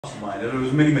of mine. It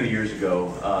was many, many years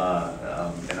ago,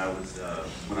 and I was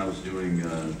when I was doing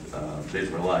Days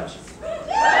of Our Lives,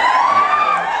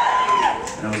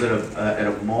 and I was at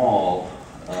a mall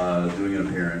doing an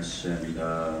appearance, and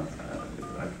I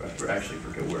actually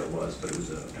forget where it was, but it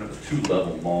was a kind of a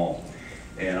two-level mall,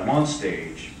 and I'm on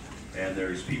stage, and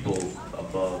there's people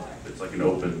above. It's like an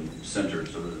open center,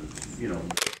 so there's a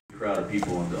crowd of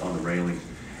people on the railings,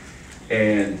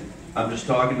 and I'm just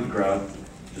talking to the crowd,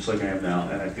 just like I am now,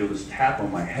 and I feel this tap on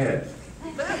my head.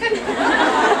 And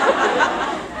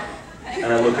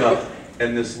I look up,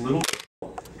 and this little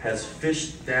has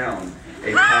fished down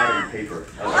a pad of paper.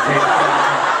 A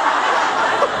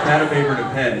pad of paper and a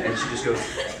pen, and she just goes.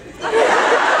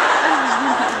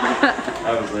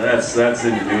 I was like, that's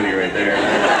ingenuity right there.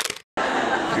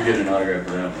 You're getting an autograph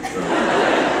for that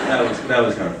one. So that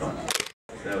was kind of fun.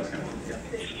 That was kind of fun, yeah.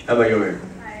 How about you over here?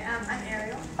 Hi, I'm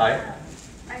Ariel. Hi.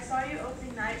 I saw you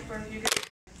opening night for a few days,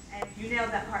 and you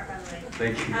nailed that part, by the way.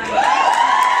 Thank you.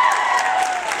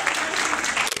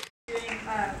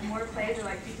 Doing more plays, or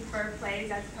like, do you prefer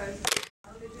plays as opposed to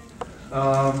television?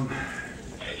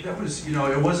 That was,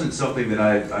 it wasn't something that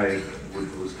I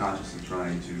was consciously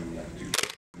trying to do.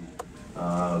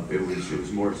 It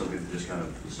was more something that just kind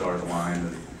of the stars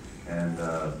aligned, and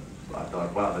I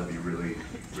thought, wow, that'd be really,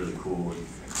 really cool. And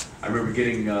I remember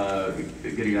getting down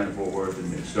to Fort Worth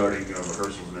and starting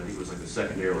rehearsals, and I think it was like the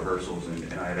second day of rehearsals,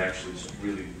 and I had actually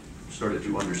really started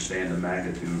to understand the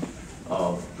magnitude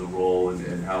of the role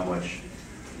and how much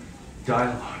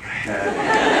dialogue I had.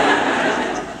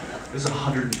 This is a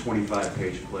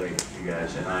 125-page play, you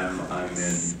guys, and I'm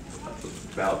in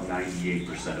about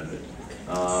 98% of it.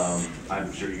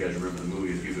 I'm sure you guys remember the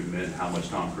movie if you admit how much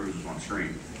Tom Cruise was on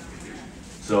screen.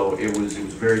 So it was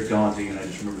very daunting, and I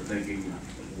just remember thinking,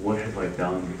 what have I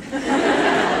done?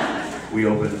 We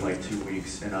opened in like 2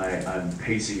 weeks, and I'm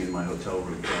pacing in my hotel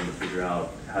room trying to figure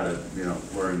out how to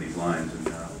learn these lines, and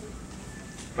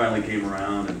finally came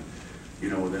around, and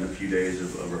within a few days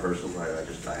of rehearsals, I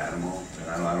had them all,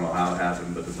 and I don't know how it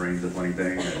happened, but the brain's a funny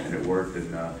thing, and it worked.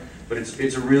 And but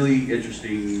it's a really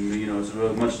interesting, it's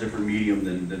a much different medium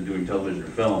than doing television or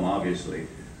film. Obviously,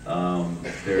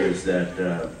 there is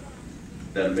that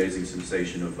amazing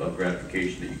sensation of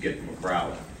gratification that you get from a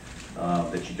crowd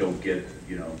that you don't get,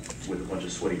 with a bunch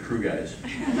of sweaty crew guys.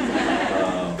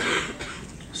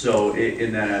 So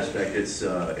in that aspect, it's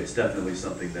definitely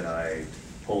something that I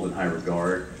hold in high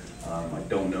regard. I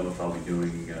don't know if I'll be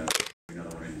doing another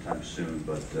one anytime soon,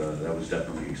 but that was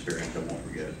definitely an experience I won't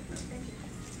forget.